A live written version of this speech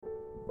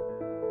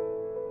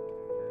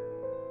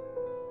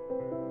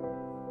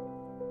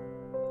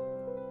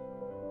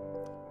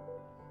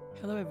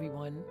Hello,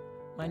 everyone.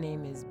 My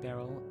name is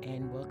Beryl,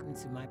 and welcome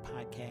to my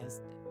podcast,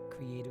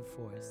 Creative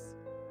Force.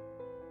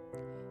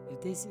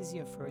 If this is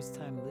your first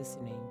time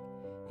listening,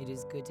 it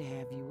is good to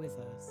have you with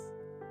us.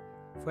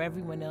 For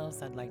everyone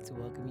else, I'd like to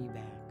welcome you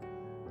back.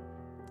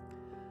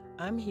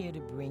 I'm here to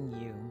bring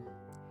you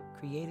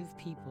creative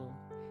people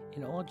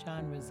in all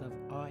genres of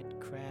art,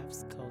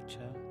 crafts,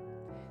 culture,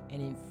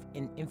 and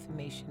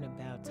information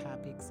about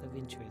topics of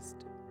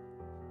interest.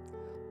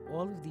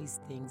 All of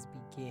these things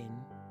begin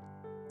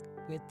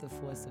with the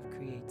force of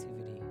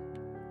creativity.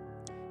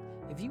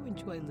 If you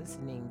enjoy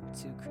listening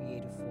to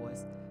Creative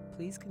Force,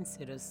 please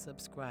consider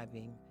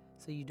subscribing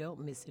so you don't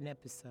miss an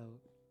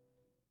episode.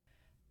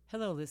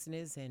 Hello,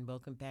 listeners, and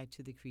welcome back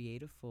to the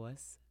Creative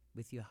Force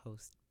with your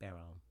host,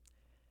 Beryl.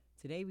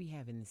 Today we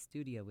have in the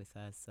studio with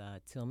us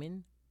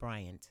Tillman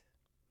Bryant,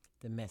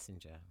 the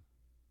messenger.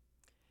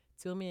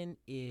 Tillman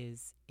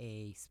is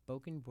a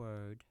spoken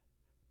word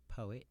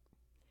poet.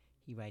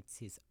 He writes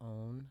his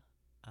own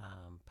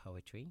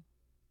poetry,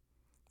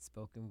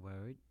 spoken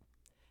word.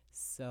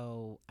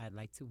 So I'd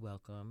like to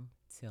welcome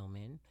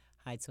Tillman.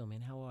 Hi,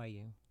 Tillman. How are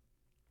you?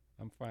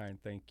 I'm fine,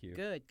 thank you.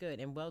 Good,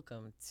 and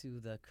welcome to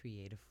the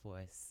Creative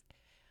Force.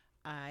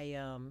 I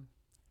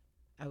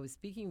was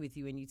speaking with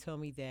you, and you told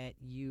me that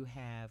you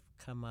have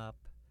come up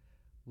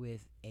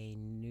with a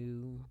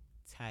new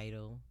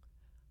title,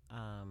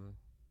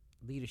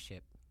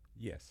 Leadership,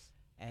 Yes.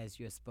 as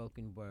your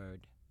spoken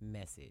word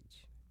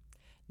message.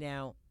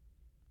 Now,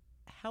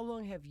 how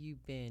long have you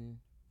been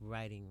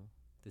writing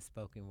the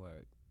spoken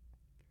word?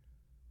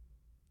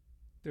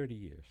 30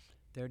 years.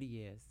 30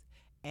 years.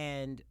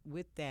 And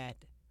with that,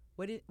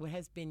 what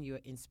has been your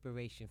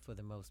inspiration for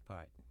the most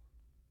part?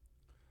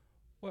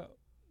 Well,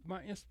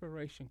 my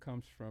inspiration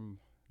comes from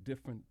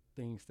different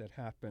things that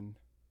happen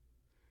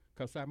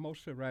because I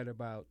mostly write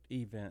about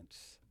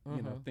events,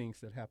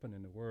 things that happen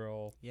in the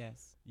world,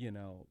 Yes.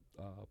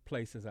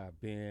 places I've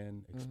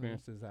been,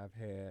 experiences I've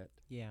had.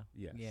 Yeah.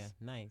 Yes. Yeah.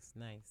 Nice.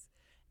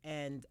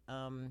 And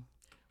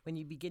when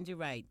you begin to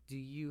write, do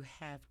you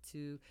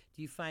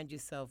find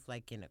yourself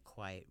like in a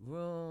quiet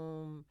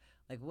room?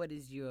 Like, what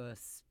is your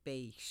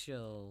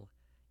spatial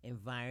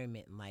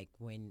environment like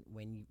when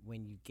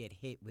you get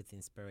hit with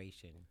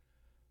inspiration?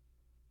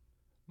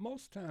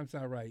 Most times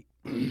I write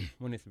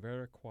when it's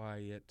very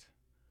quiet,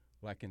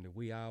 like in the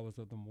wee hours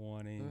of the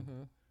morning.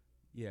 Mm-hmm.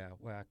 Yeah,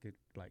 where I could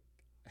like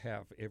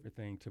have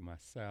everything to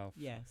myself.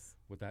 Yes.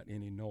 Without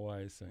any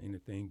noise or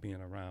anything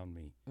being around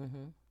me.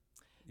 Mm-hmm.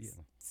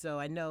 Yeah. So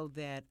I know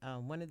that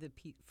one of the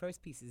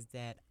first pieces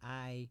that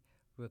I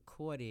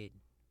recorded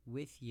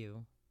with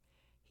you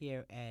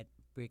here at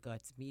Brick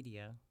Arts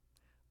Media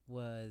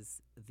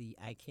was the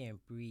I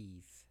Can't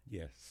Breathe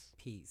Yes.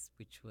 piece,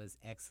 which was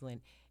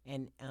excellent.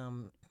 And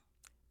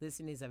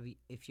listeners,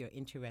 if you're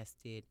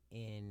interested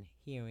in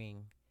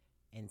hearing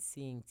and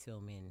seeing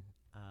Tillman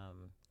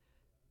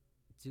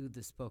do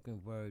the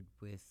spoken word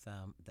with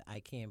the I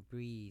Can't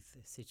Breathe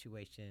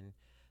situation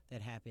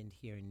that happened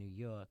here in New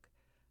York,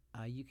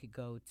 you could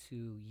go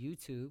to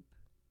YouTube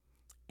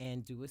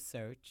and do a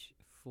search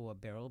for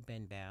Beryl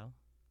Benbow,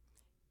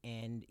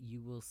 and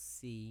you will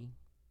see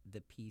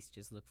the piece.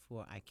 Just look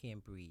for I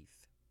Can't Breathe.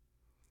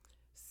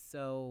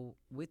 So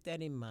with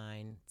that in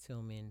mind,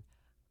 Tillman,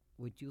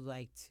 would you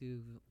like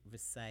to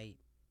recite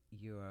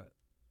your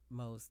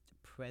most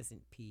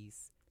present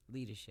piece,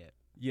 Leadership?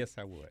 Yes,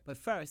 I would. But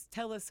first,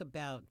 tell us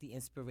about the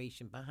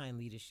inspiration behind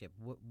Leadership.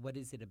 What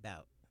is it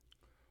about?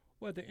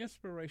 Well, the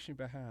inspiration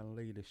behind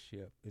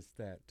leadership is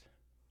that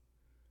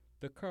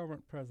the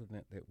current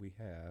president that we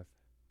have,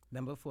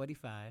 Number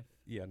 45.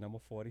 number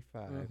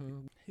 45,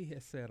 he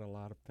has said a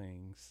lot of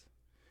things.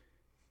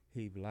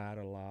 He lied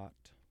a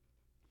lot.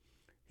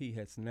 He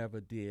has never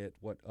did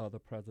what other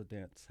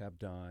presidents have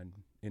done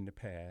in the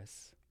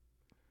past.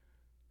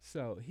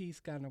 So he's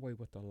gotten away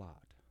with a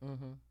lot.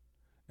 Mm-hmm.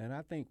 And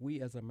I think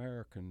we as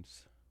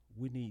Americans,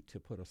 we need to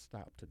put a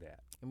stop to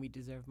that. And we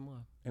deserve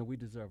more. And we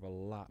deserve a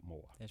lot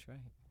more. That's right.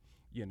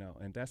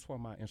 And that's where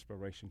my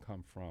inspiration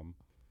come from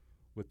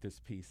with this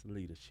piece,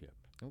 Leadership.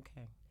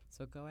 Okay,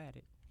 so go at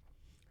it.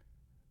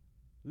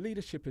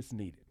 Leadership is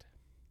needed.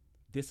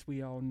 This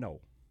we all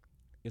know.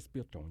 It's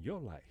built on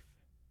your life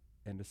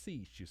and the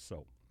seeds you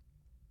sow.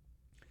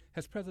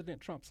 Has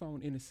President Trump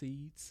sown any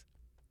seeds?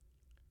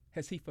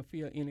 Has he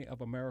fulfilled any of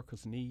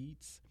America's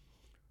needs?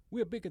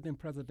 We're bigger than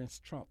President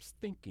Trump's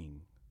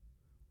thinking.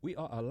 We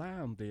are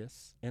allowing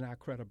this, and our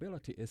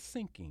credibility is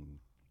sinking.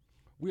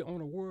 We're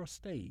on a world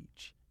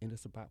stage, and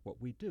it's about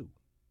what we do.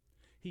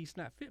 He's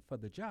not fit for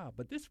the job,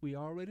 but this we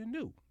already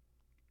knew.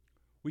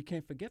 We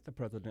can't forget the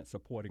president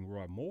supporting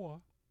Roy Moore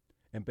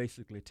and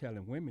basically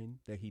telling women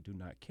that he do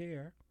not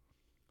care.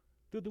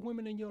 Do the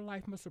women in your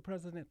life, Mr.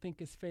 President, think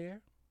it's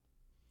fair?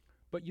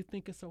 But you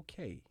think it's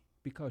okay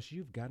because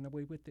you've gotten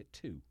away with it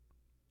too.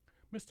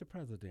 Mr.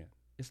 President,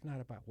 it's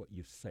not about what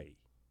you say.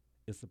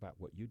 It's about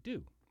what you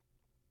do.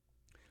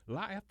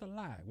 Lie after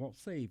lie won't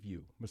save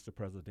you, Mr.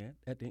 President,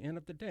 at the end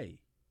of the day.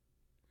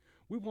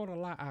 We won't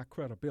allow our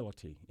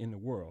credibility in the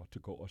world to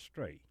go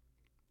astray.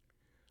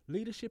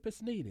 Leadership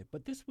is needed,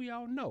 but this we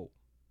all know.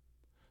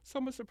 So,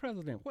 Mr.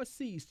 President, what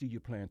seeds do you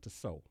plan to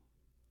sow?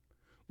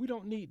 We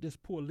don't need this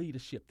poor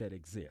leadership that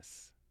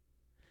exists.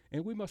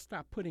 And we must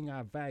stop putting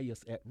our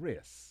values at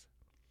risk.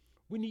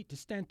 We need to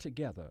stand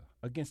together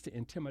against the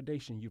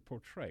intimidation you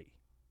portray.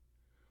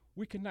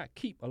 We cannot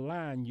keep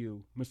allowing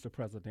you, Mr.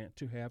 President,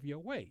 to have your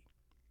way.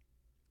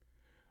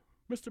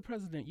 Mr.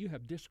 President, you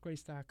have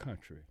disgraced our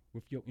country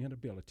with your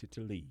inability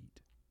to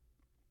lead.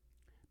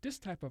 This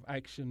type of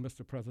action,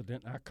 Mr.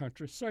 President, our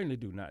country certainly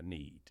do not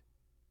need.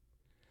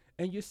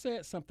 And you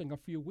said something a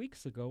few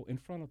weeks ago in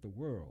front of the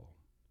world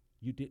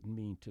you didn't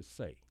mean to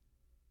say.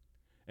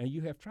 And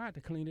you have tried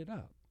to clean it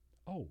up.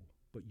 Oh,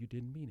 but you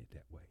didn't mean it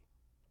that way.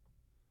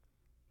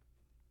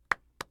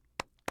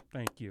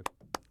 Thank you.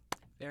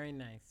 Very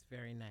nice,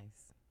 very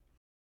nice.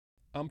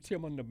 I'm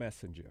Timon the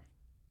Messenger,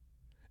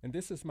 and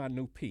this is my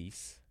new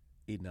piece,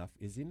 Enough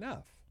is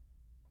Enough.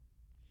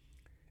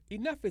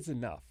 Enough is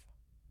enough.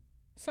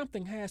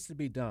 Something has to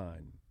be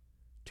done.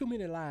 Too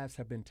many lives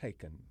have been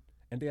taken,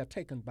 and they are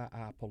taken by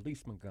our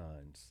policeman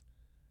guns.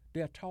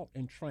 They are taught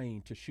and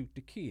trained to shoot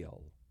to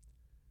kill.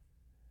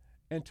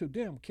 And to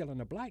them,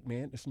 killing a black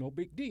man is no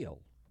big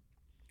deal.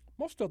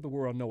 Most of the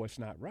world know it's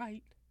not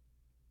right.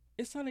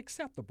 It's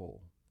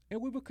unacceptable,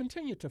 and we will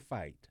continue to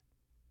fight.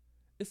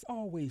 It's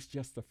always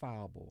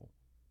justifiable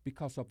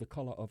because of the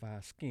color of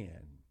our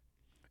skin,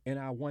 and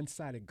our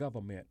one-sided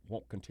government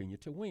won't continue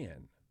to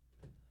win.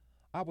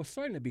 I will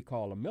certainly be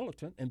called a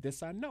militant, and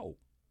this I know.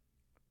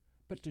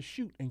 But to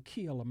shoot and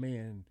kill a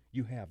man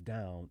you have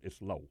down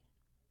is low.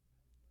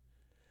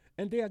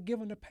 And they are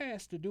given a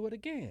pass to do it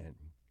again.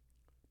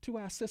 To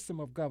our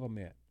system of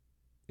government,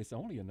 it's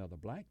only another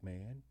black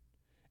man.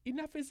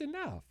 Enough is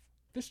enough.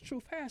 This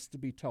truth has to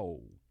be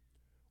told.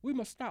 We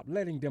must stop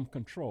letting them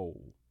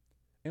control.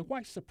 And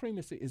white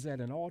supremacy is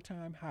at an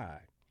all-time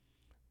high.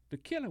 The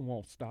killing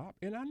won't stop,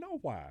 and I know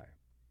why.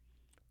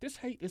 This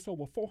hate is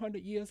over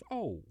 400 years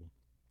old.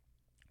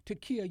 To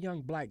kill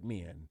young black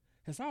men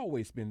has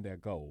always been their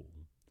goal.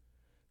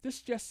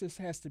 This justice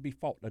has to be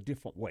fought a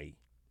different way,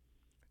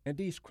 and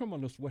these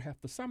criminals will have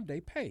to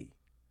someday pay.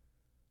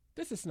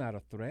 This is not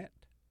a threat.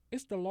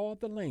 It's the law of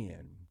the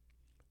land.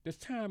 This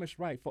time is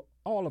right for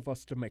all of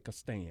us to make a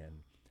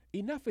stand.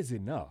 Enough is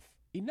enough.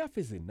 Enough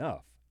is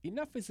enough.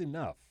 Enough is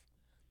enough.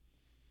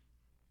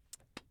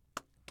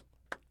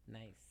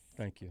 Nice.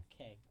 Thank you.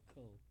 Okay,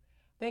 cool.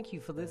 Thank you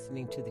for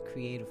listening to the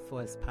Creative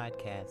Force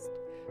podcast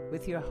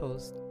with your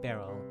host,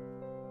 Beryl.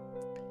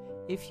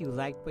 If you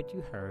liked what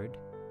you heard,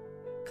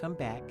 come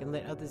back and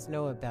let others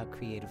know about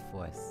Creative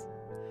Force.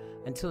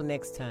 Until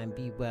next time,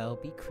 be well,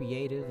 be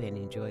creative, and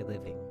enjoy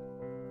living.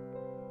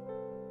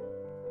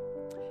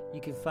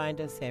 You can find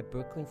us at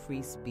Brooklyn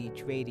Free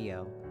Speech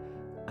Radio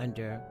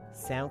under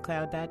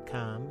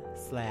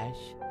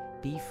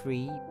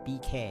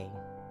soundcloud.com/BeFreeBK.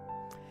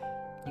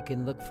 You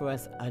can look for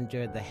us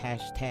under the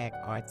hashtag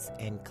Arts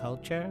and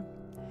Culture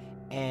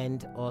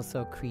and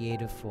also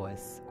Creative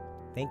Force.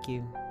 Thank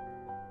you.